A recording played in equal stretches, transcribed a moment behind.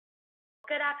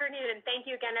Good afternoon, and thank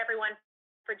you again, everyone,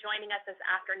 for joining us this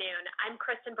afternoon. I'm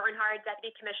Kristin Bernhard,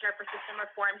 Deputy Commissioner for System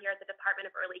Reform here at the Department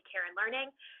of Early Care and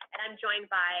Learning, and I'm joined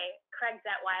by Craig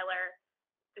Detweiler,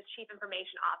 the Chief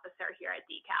Information Officer here at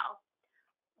DECAL.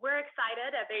 We're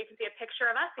excited. There you can see a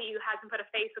picture of us, so you can put a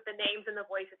face with the names and the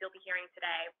voices you'll be hearing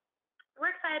today.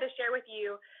 We're excited to share with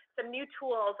you some new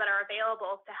tools that are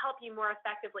available to help you more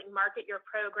effectively market your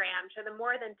program to the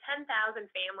more than 10,000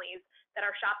 families that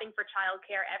are shopping for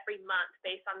childcare every month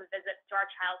based on the visits to our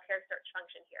childcare search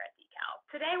function here at DECAL.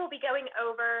 Today we'll be going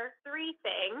over 3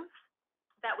 things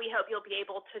that we hope you'll be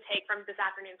able to take from this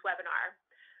afternoon's webinar.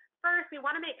 First, we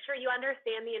want to make sure you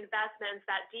understand the investments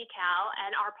that DECAL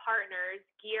and our partners,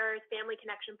 GEARS, Family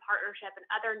Connection Partnership, and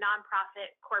other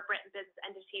nonprofit corporate and business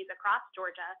entities across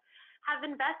Georgia have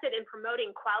invested in promoting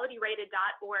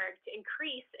qualityrated.org to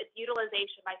increase its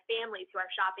utilization by families who are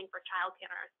shopping for childcare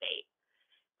in our state.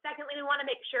 Secondly, we want to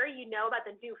make sure you know about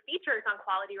the new features on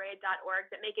qualityrated.org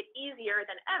that make it easier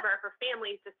than ever for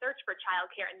families to search for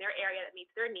childcare in their area that meets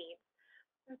their needs.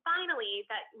 And finally,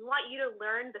 that we want you to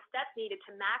learn the steps needed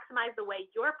to maximize the way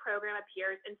your program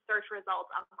appears in search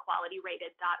results on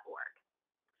qualityrated.org.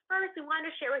 First, we wanted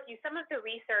to share with you some of the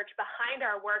research behind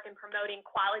our work in promoting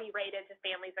Quality Rated to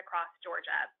families across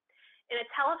Georgia. In a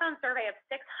telephone survey of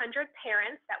 600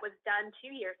 parents that was done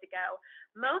 2 years ago,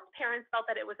 most parents felt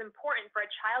that it was important for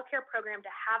a child care program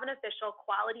to have an official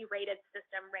Quality Rated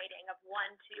system rating of 1,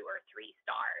 2, or 3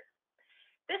 stars.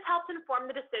 This helped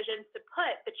inform the decisions to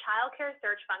put the child care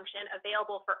search function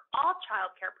available for all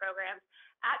child care programs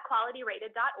at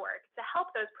qualityrated.org to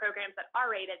help those programs that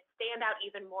are rated stand out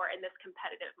even more in this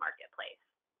competitive marketplace.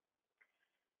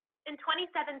 In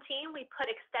 2017, we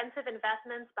put extensive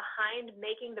investments behind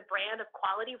making the brand of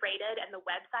Quality Rated and the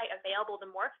website available to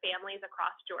more families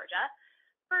across Georgia.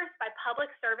 First, by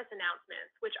public service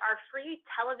announcements, which are free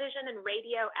television and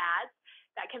radio ads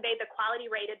that convey the Quality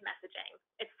Rated messaging.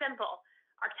 It's simple.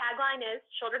 Our tagline is,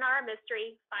 "Children are a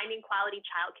mystery, finding quality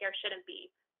childcare shouldn't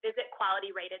be. Visit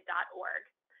qualityrated.org.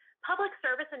 Public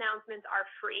service announcements are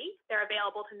free. They're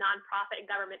available to nonprofit and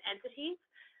government entities,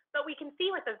 but we can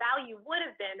see what the value would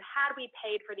have been had we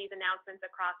paid for these announcements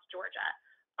across Georgia.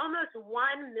 Almost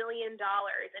 $1 million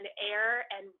in air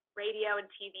and radio and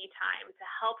TV time to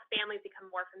help families become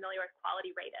more familiar with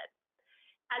Quality Rated.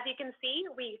 As you can see,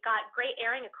 we got great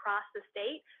airing across the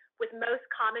state, with most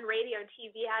common radio and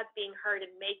TV ads being heard in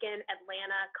Macon,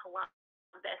 Atlanta,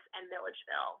 Columbus, and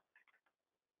Milledgeville.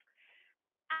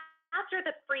 After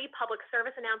the free public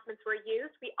service announcements were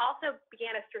used, we also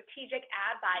began a strategic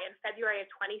ad buy in February of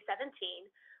 2017,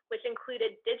 which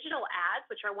included digital ads,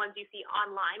 which are ones you see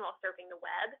online while surfing the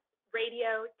web,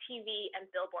 radio, TV,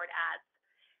 and billboard ads.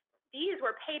 These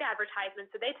were paid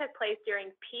advertisements, so they took place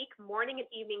during peak morning and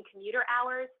evening commuter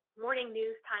hours, morning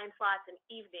news time slots, and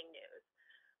evening news.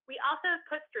 We also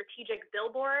put strategic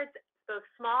billboards, both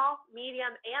small,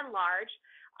 medium, and large,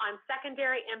 on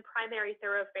secondary and primary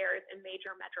thoroughfares in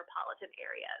major metropolitan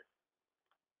areas.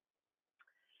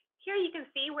 Here you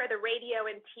can see where the radio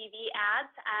and TV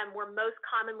ads were most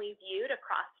commonly viewed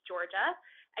across Georgia.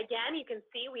 Again, you can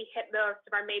see we hit most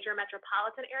of our major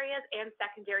metropolitan areas and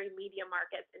secondary media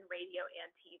markets in radio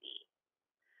and TV.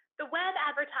 The web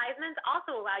advertisements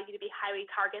also allow you to be highly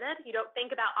targeted. You don't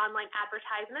think about online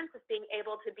advertisements as being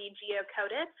able to be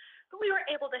geocoded, but we were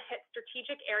able to hit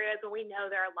strategic areas where we know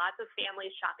there are lots of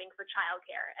families shopping for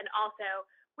childcare, and also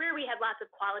where we had lots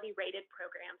of Quality Rated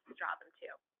programs to draw them to.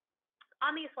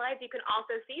 On these slides, you can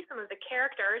also see some of the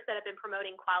characters that have been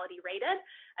promoting Quality Rated,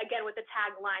 again with the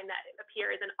tagline that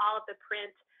appears in all of the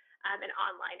print and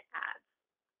online ads.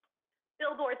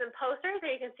 Billboards and posters,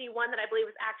 there you can see one that I believe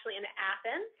was actually in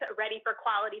Athens, ready for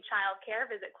quality childcare,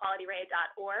 visit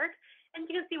qualityrated.org. And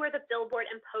you can see where the billboard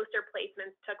and poster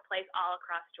placements took place all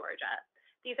across Georgia.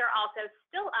 These are also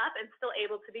still up and still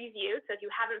able to be viewed, so if you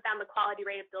haven't found the Quality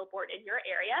Rated billboard in your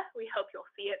area, we hope you'll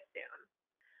see it soon.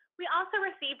 We also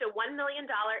received a $1 million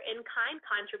in-kind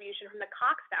contribution from the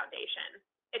Cox Foundation.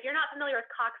 If you're not familiar with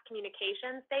Cox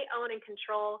Communications, they own and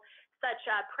control such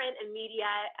print and media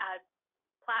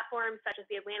platforms such as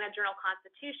the Atlanta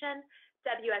Journal-Constitution,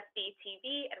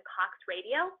 WSB-TV, and Cox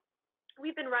Radio.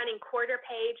 We've been running quarter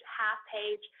page, half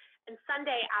page, and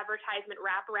Sunday advertisement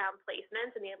wraparound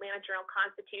placements in the Atlanta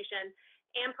Journal-Constitution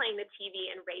and playing the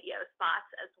TV and radio spots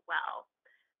as well.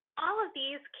 All of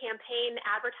these campaign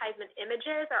advertisement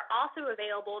images are also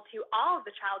available to all of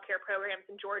the child care programs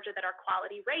in Georgia that are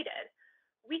Quality Rated.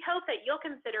 We hope that you'll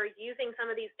consider using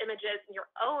some of these images in your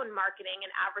own marketing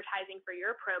and advertising for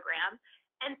your program,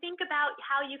 and think about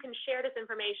how you can share this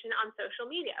information on social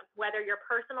media, whether your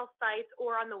personal sites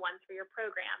or on the ones for your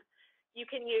program. You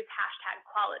can use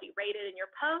 #QualityRated in your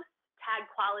posts, tag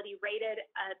Quality Rated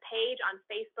page on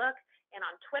Facebook and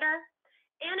on Twitter,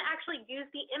 and actually use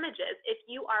the images if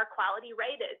you are quality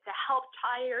rated to help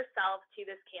tie yourself to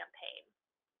this campaign.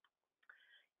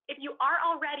 If you are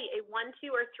already a 1, 2,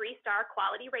 or 3-star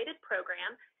quality rated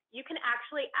program, you can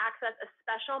actually access a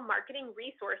special marketing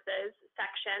resources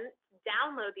section to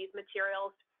download these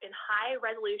materials in high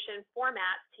resolution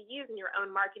formats to use in your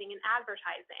own marketing and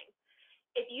advertising.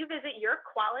 If you visit your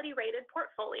quality rated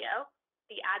portfolio,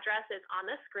 the address is on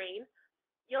the screen,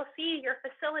 you'll see your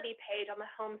facility page on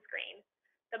the home screen.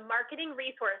 The Marketing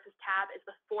Resources tab is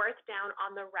the 4th down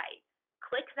on the right.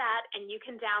 Click that and you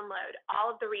can download all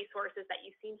of the resources that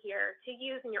you've seen here to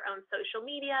use in your own social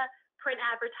media, print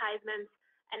advertisements,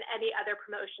 and any other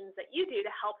promotions that you do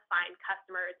to help find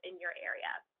customers in your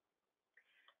area.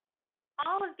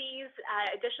 All of these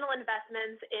additional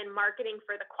investments in marketing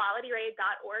for the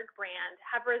QualityRated.org brand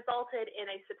have resulted in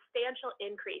a substantial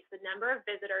increase in the number of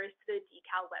visitors to the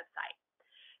DECAL website.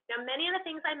 Now, many of the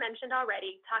things I mentioned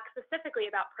already talk specifically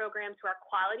about programs who are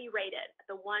quality rated at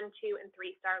the 1, 2, and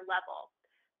 3-star level.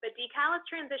 But DECAL is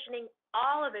transitioning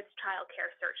all of its child care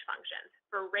search functions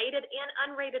for rated and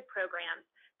unrated programs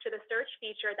to the search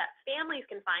feature that families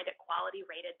can find at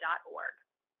QualityRated.org.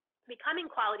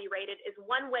 Becoming quality rated is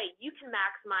one way you can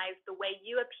maximize the way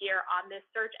you appear on this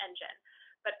search engine,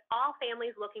 but all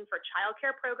families looking for child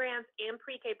care programs and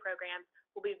pre-K programs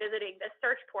will be visiting this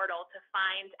search portal to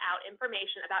find out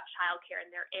information about childcare in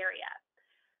their area.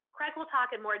 Craig will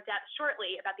talk in more depth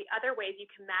shortly about the other ways you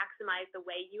can maximize the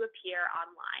way you appear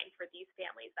online for these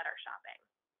families that are shopping.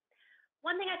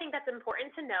 One thing I think that's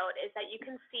important to note is that you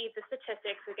can see the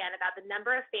statistics again about the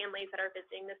number of families that are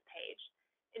visiting this page.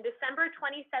 In December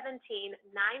 2017,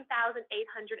 9,802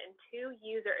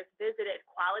 users visited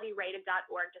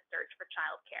QualityRated.org to search for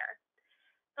childcare.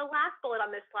 The last bullet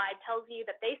on this slide tells you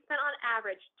that they spent on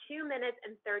average 2 minutes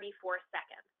and 34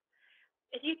 seconds.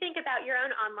 If you think about your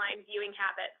own online viewing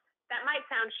habits, that might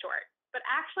sound short, but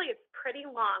actually it's pretty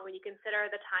long when you consider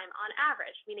the time on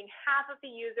average, meaning half of the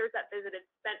users that visited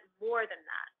spent more than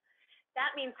that.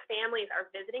 That means families are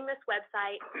visiting this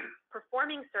website,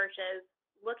 performing searches,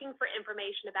 looking for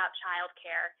information about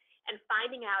childcare, and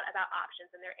finding out about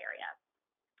options in their area.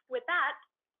 With that,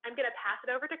 I'm going to pass it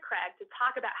over to Craig to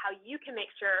talk about how you can make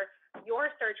sure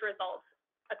your search results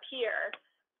appear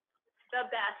the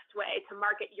best way to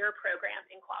market your program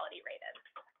in Quality Rated.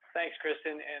 Thanks,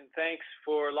 Kristin, and thanks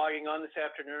for logging on this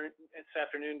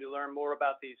afternoon to learn more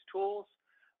about these tools.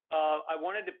 I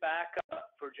wanted to back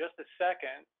up for just a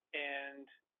second and,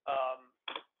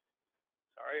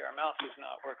 sorry, our mouse is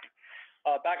not working.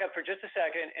 Back up for just a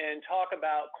second and talk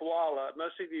about Koala.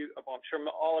 Most of you, well, I'm sure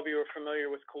all of you are familiar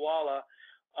with Koala.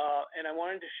 And I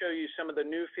wanted to show you some of the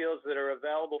new fields that are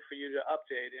available for you to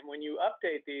update. And when you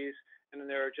update these, and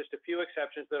there are just a few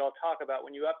exceptions that I'll talk about,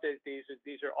 when you update these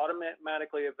are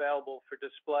automatically available for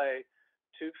display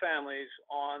to families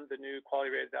on the new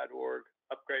QualityRated.org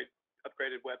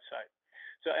upgraded website.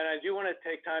 So, and I do want to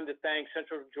take time to thank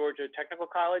Central Georgia Technical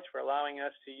College for allowing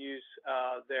us to use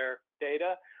their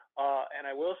data. And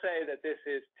I will say that this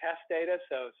is test data,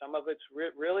 so some of it's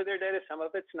really their data, some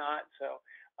of it's not. So,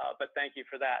 but thank you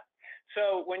for that.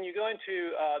 So when you go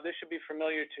into, this should be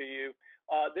familiar to you,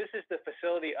 this is the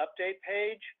facility update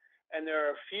page, and there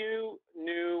are a few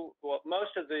new, well,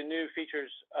 most of the new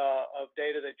features of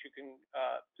data that you can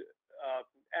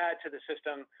add to the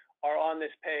system are on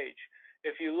this page.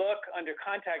 If you look under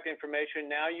contact information,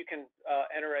 now you can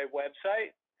enter a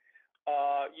website.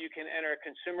 You can enter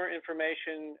consumer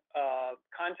information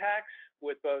contacts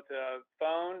with both a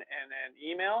phone and an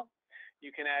email. You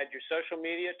can add your social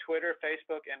media, Twitter,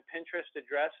 Facebook, and Pinterest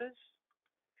addresses.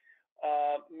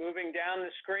 Moving down the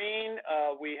screen,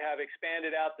 we have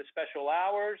expanded out the special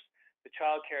hours, the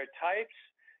child care types.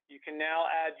 You can now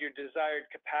add your desired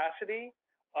capacity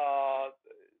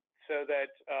so that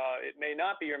it may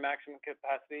not be your maximum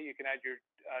capacity. You can add your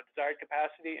desired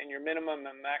capacity and your minimum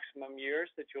and maximum years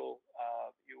that you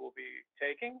will be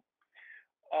taking.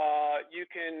 You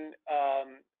can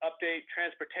update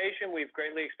transportation. We've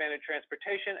greatly expanded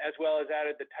transportation as well as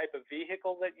added the type of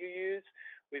vehicle that you use.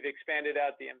 We've expanded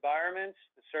out the environments,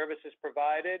 the services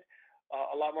provided,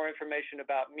 a lot more information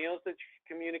about meals that you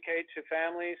communicate to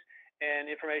families, and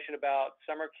information about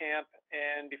summer camp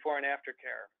and before and after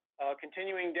care.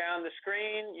 Continuing down the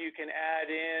screen, you can add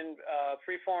in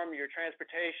freeform your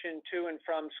transportation to and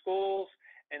from schools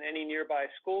and any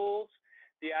nearby schools.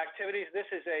 The activities, this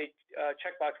is a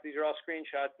checkbox. These are all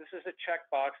screenshots. This is a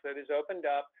checkbox that is opened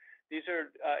up. These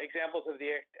are examples of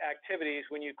the activities.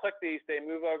 When you click these, they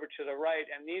move over to the right,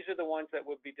 and these are the ones that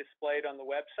would be displayed on the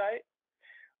website.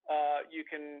 You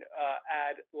can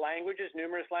add languages,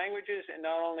 numerous languages, and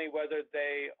not only whether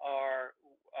they are,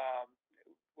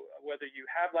 whether you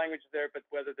have languages there, but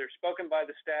whether they're spoken by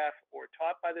the staff or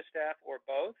taught by the staff or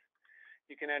both.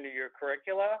 You can enter your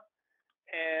curricula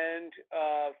and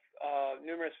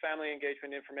numerous family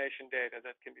engagement information data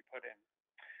that can be put in.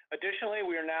 Additionally,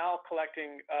 we are now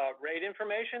collecting rate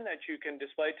information that you can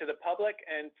display to the public,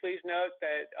 and please note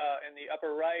that in the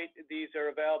upper right, these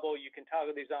are available. You can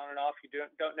toggle these on and off. You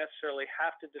don't necessarily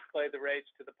have to display the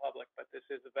rates to the public, but this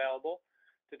is available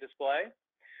to display.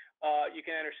 You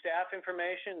can enter staff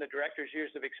information, the director's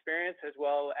years of experience, as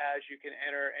well as you can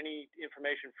enter any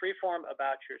information free-form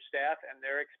about your staff and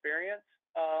their experience.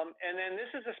 And then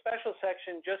this is a special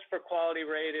section just for quality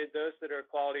rated, those that are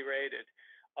quality rated.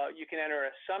 You can enter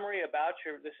a summary about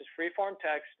this is free-form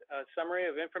text, a summary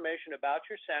of information about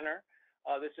your center.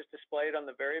 This is displayed on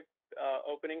the very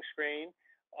opening screen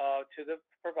to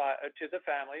the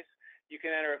families. You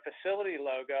can enter a facility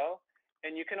logo,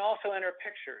 and you can also enter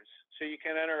pictures. So you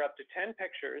can enter up to 10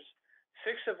 pictures,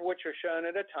 6 of which are shown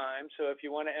at a time. So if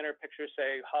you want to enter pictures,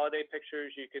 say holiday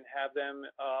pictures, you can have them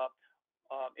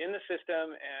in the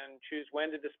system and choose when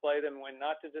to display them, when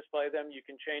not to display them. You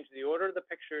can change the order of the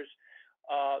pictures.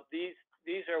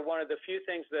 These are one of the few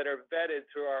things that are vetted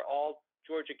through our All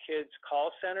Georgia Kids call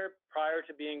center prior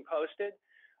to being posted.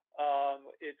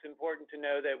 It's important to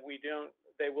know that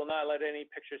they will not let any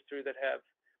pictures through that have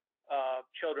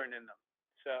children in them.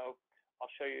 So I'll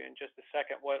show you in just a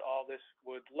second what all this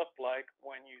would look like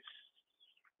when you,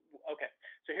 okay,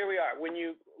 so here we are. When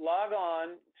you log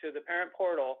on to the parent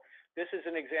portal, this is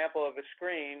an example of a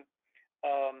screen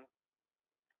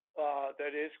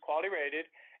that is quality rated.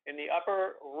 In the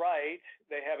upper right,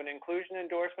 they have an inclusion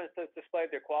endorsement that's displayed,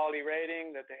 their quality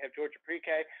rating, that they have Georgia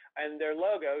Pre-K, and their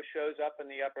logo shows up in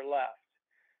the upper left.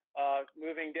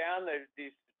 Moving down,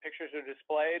 these pictures are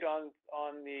displayed on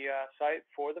the site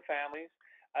for the families,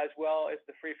 as well as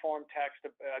the free-form text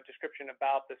description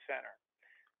about the center.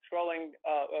 Scrolling,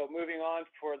 moving on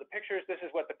for the pictures, this is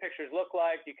what the pictures look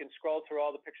like. You can scroll through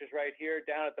all the pictures right here.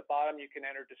 Down at the bottom, you can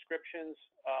enter descriptions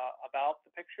about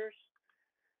the pictures.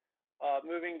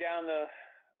 Moving down the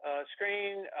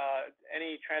screen,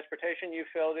 any transportation you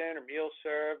filled in or meals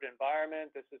served,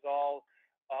 environment, this is all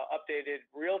updated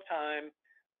real-time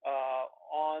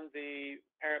on the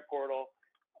parent portal.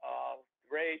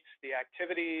 Rates, the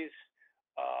activities,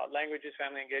 languages,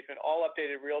 family engagement, all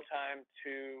updated real-time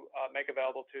to make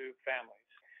available to families.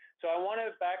 So I want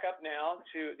to back up now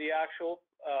to the actual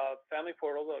family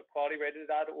portal, the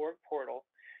qualityrated.org portal,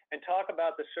 and talk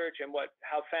about the search and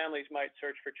how families might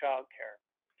search for childcare.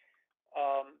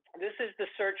 This is the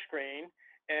search screen,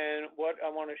 and what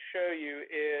I want to show you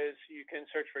is you can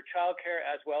search for childcare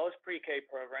as well as pre-K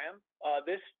program.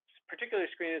 This particular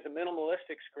screen is a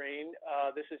minimalistic screen.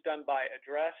 This is done by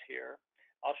address here.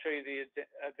 I'll show you the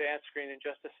advanced screen in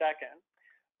just a second.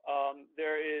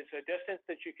 There is a distance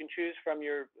that you can choose from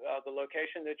the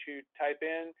location that you type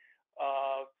in.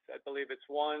 I believe it's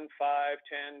 1, 5,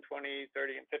 10, 20,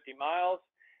 30, and 50 miles,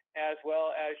 as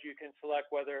well as you can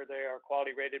select whether they are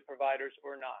quality rated providers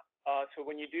or not. So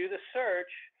when you do the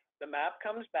search, the map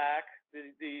comes back.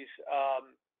 These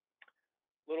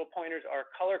little pointers are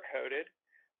color coded.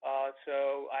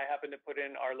 So I happen to put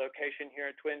in our location here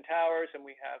at Twin Towers, and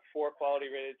we have 4 quality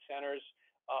rated centers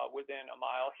within a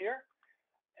mile here.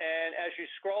 And as you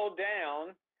scroll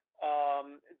down,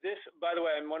 this, by the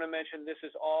way, I want to mention this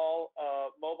is all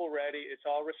mobile ready. It's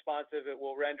all responsive. It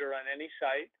will render on any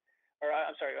site, or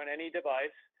I'm sorry, on any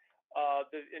device.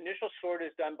 The initial sort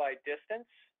is done by distance,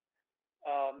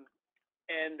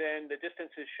 and then the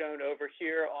distance is shown over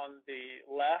here on the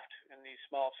left in these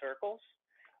small circles.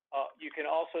 You can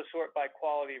also sort by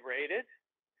quality rated,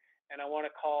 and I want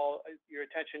to call your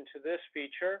attention to this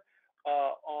feature.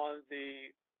 On the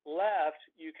left,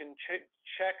 you can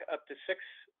check up to 6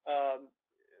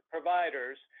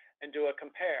 providers and do a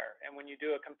compare. And when you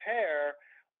do a compare,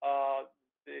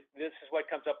 this is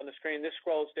what comes up on the screen. This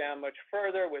scrolls down much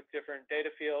further with different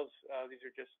data fields. These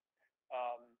are just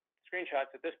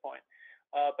screenshots at this point.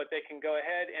 But they can go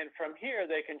ahead, and from here,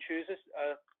 they can choose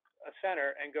a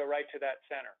center and go right to that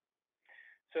center.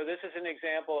 So this is an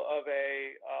example of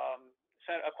a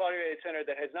quality rated center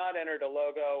that has not entered a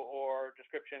logo or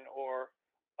description or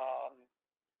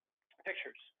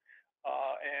pictures.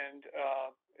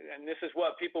 And this is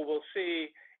what people will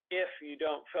see if you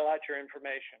don't fill out your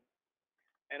information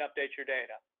and update your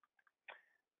data.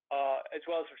 As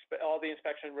well as all the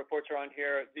inspection reports are on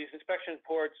here. These inspection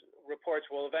reports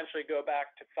will eventually go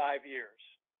back to 5 years.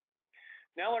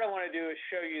 Now what I want to do is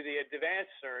show you the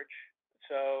advanced search.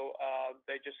 So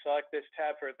they just select this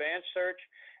tab for advanced search,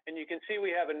 and you can see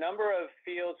we have a number of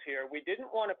fields here. We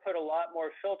didn't want to put a lot more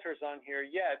filters on here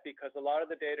yet because a lot of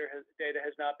the data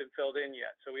has not been filled in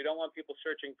yet. So we don't want people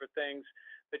searching for things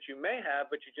that you may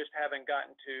have, but you just haven't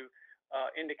gotten to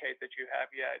indicate that you have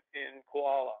yet in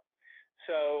Koala.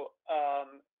 So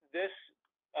this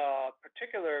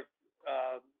particular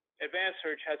advanced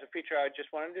search has a feature I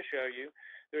just wanted to show you.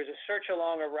 There's a search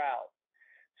along a route.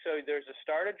 So there's a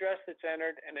start address that's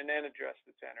entered and an end address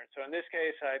that's entered. So in this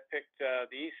case, I picked the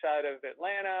east side of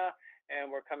Atlanta,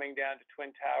 and we're coming down to Twin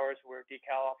Towers where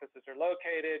DECAL offices are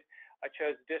located. I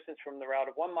chose distance from the route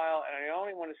of 1 mile, and I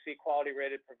only want to see quality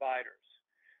rated providers.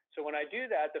 So when I do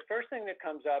that, the first thing that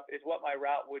comes up is what my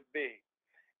route would be.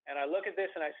 And I look at this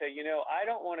and I say, you know, I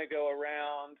don't want to go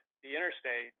around the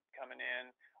interstate coming in.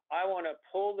 I want to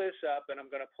pull this up, and I'm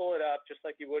going to pull it up just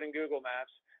like you would in Google Maps.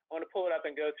 I want to pull it up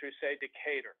and go through, say,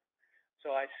 Decatur.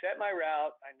 So I set my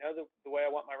route. I know the way I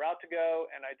want my route to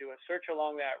go, and I do a search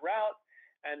along that route.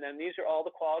 And then these are all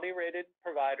the quality rated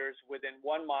providers within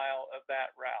 1 mile of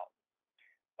that route.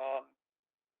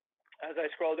 As I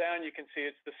scroll down, you can see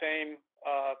it's the same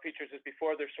features as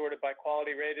before. They're sorted by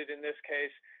quality rated. In this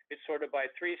case, it's sorted by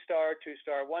 3-star,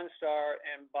 2-star, 1-star,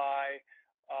 and by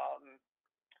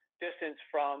distance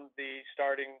from the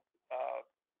start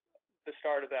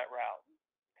of that route.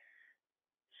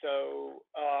 So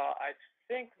I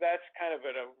think that's kind of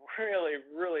a really,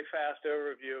 really fast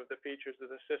overview of the features of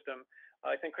the system.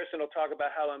 I think Kristin will talk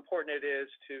about how important it is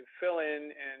to fill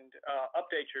in and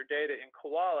update your data in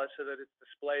Koala so that it's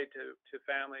displayed to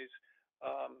families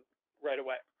right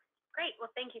away. Great.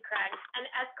 Well, thank you, Craig. And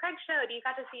as Craig showed, you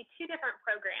got to see 2 different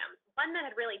programs. One that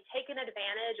had really taken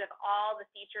advantage of all the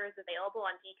features available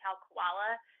on DECAL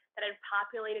Koala, that had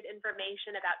populated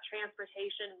information about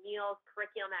transportation, meals,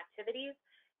 curriculum, activities,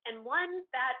 and one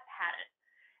that hadn't.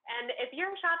 And if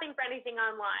you're shopping for anything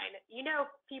online, you know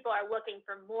people are looking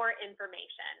for more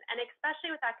information. And especially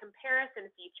with that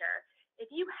comparison feature, if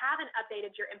you haven't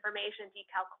updated your information in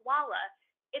DECAL Koala,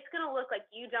 it's going to look like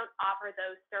you don't offer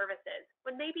those services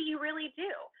when maybe you really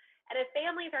do. And if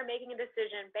families are making a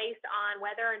decision based on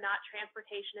whether or not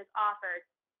transportation is offered,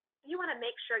 you want to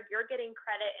make sure you're getting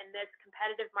credit in this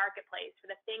competitive marketplace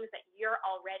for the things that you're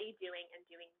already doing and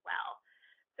doing well.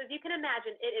 So as you can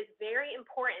imagine, it is very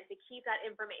important to keep that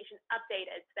information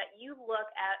updated so that you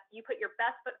put your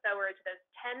best foot forward to those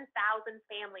 10,000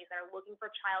 families that are looking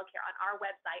for childcare on our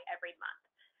website every month.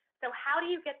 So how do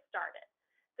you get started?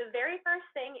 The very first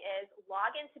thing is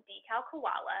log into DECAL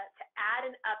Koala to add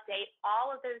and update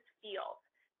all of those fields.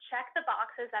 Check the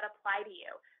boxes that apply to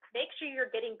you. Make sure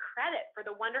you're getting credit for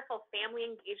the wonderful family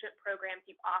engagement programs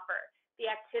you offer, the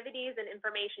activities and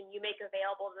information you make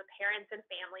available to the parents and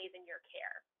families in your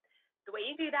care. The way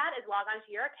you do that is log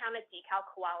onto your account at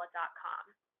decalkoala.com.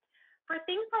 For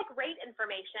things like rate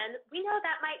information, we know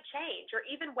that might change, or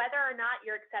even whether or not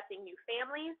you're accepting new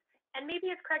families. And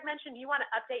maybe, as Craig mentioned, you want to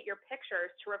update your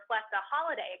pictures to reflect a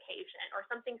holiday occasion or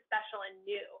something special and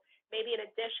new, maybe an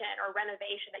addition or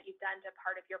renovation that you've done to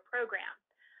part of your program.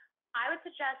 I would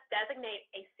suggest designate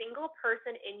a single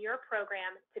person in your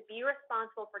program to be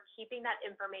responsible for keeping that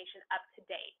information up to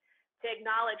date, to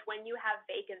acknowledge when you have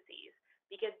vacancies,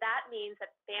 because that means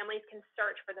that families can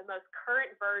search for the most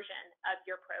current version of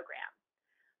your program.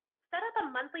 Set up a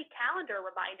monthly calendar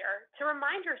reminder to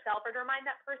remind yourself or to remind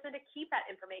that person to keep that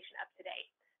information up to date.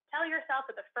 Tell yourself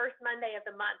that the first Monday of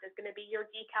the month is going to be your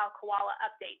DECAL Koala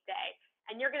update day,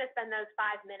 and you're going to spend those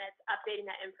 5 minutes updating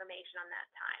that information on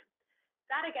that time.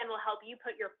 That, again, will help you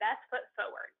put your best foot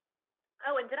forward.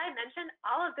 Oh, and did I mention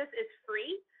all of this is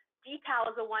free?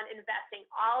 DECAL is the one investing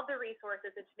all of the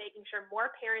resources into making sure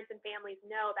more parents and families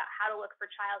know about how to look for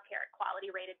childcare at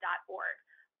qualityrated.org.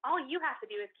 All you have to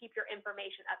do is keep your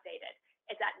information updated.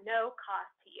 It's at no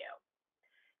cost to you.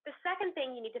 The second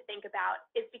thing you need to think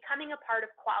about is becoming a part of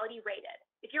Quality Rated.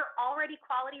 If you're already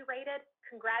Quality Rated,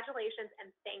 congratulations and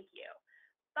thank you.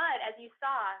 But as you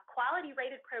saw, Quality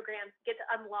Rated programs get to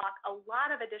unlock a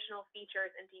lot of additional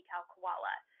features in DECAL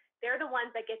Koala. They're the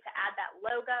ones that get to add that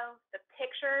logo, the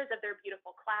pictures of their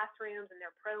beautiful classrooms and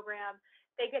their program.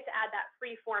 They get to add that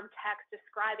free-form text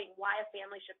describing why a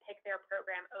family should pick their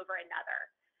program over another.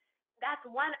 That's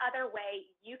one other way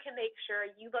you can make sure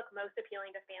you look most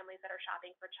appealing to families that are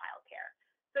shopping for childcare.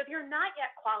 So if you're not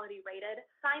yet Quality Rated,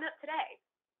 sign up today.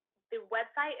 The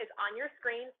website is on your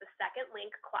screen. It's the second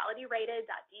link,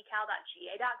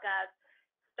 qualityrated.decal.ga.gov.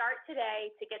 Start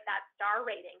today to get that star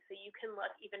rating so you can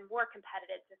look even more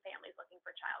competitive to families looking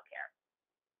for childcare.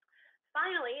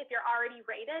 Finally, if you're already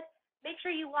rated, make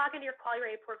sure you log into your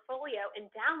Quality Rated portfolio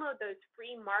and download those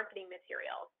free marketing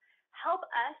materials. Help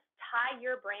us tie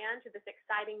your brand to this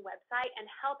exciting website and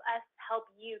help us help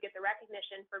you get the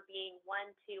recognition for being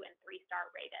 1, 2, and 3-star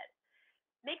rated.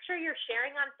 Make sure you're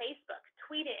sharing on Facebook,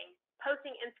 tweeting,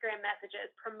 posting Instagram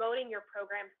messages, promoting your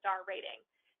program star rating.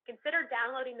 Consider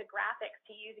downloading the graphics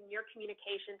to use in your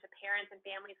communication to parents and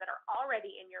families that are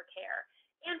already in your care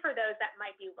and for those that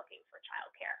might be looking for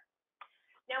childcare.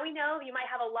 Now, we know you might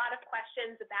have a lot of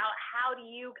questions about how do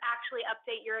you actually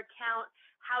update your account,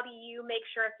 how do you make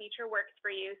sure a feature works for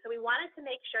you. So we wanted to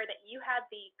make sure that you have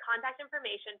the contact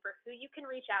information for who you can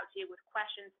reach out to with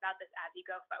questions about this as you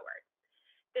go forward.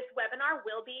 This webinar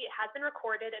has been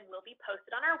recorded and will be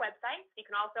posted on our website. You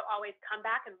can also always come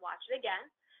back and watch it again.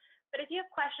 But if you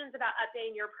have questions about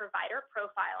updating your provider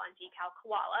profile on DECAL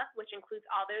Koala, which includes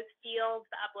all those fields,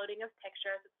 the uploading of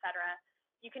pictures, etc.,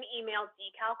 you can email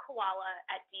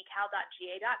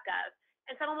decalkoala@decal.ga.gov,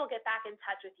 and someone will get back in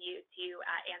touch with you to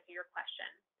answer your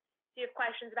question. If you have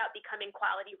questions about becoming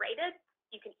quality rated,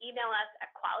 you can email us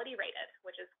at qualityrated,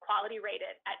 which is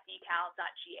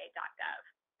qualityrated@decal.ga.gov.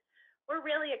 We're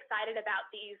really excited about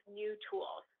these new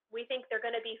tools. We think they're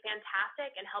going to be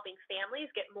fantastic in helping families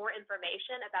get more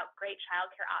information about great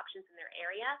childcare options in their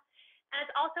area. And it's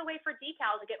also a way for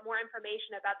DECAL to get more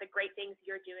information about the great things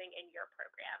you're doing in your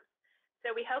programs.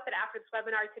 So we hope that after this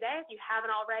webinar today, if you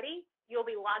haven't already, you'll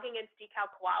be logging into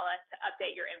DECAL Koala to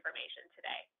update your information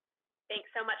today. Thanks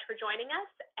so much for joining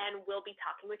us, and we'll be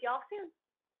talking with you all soon.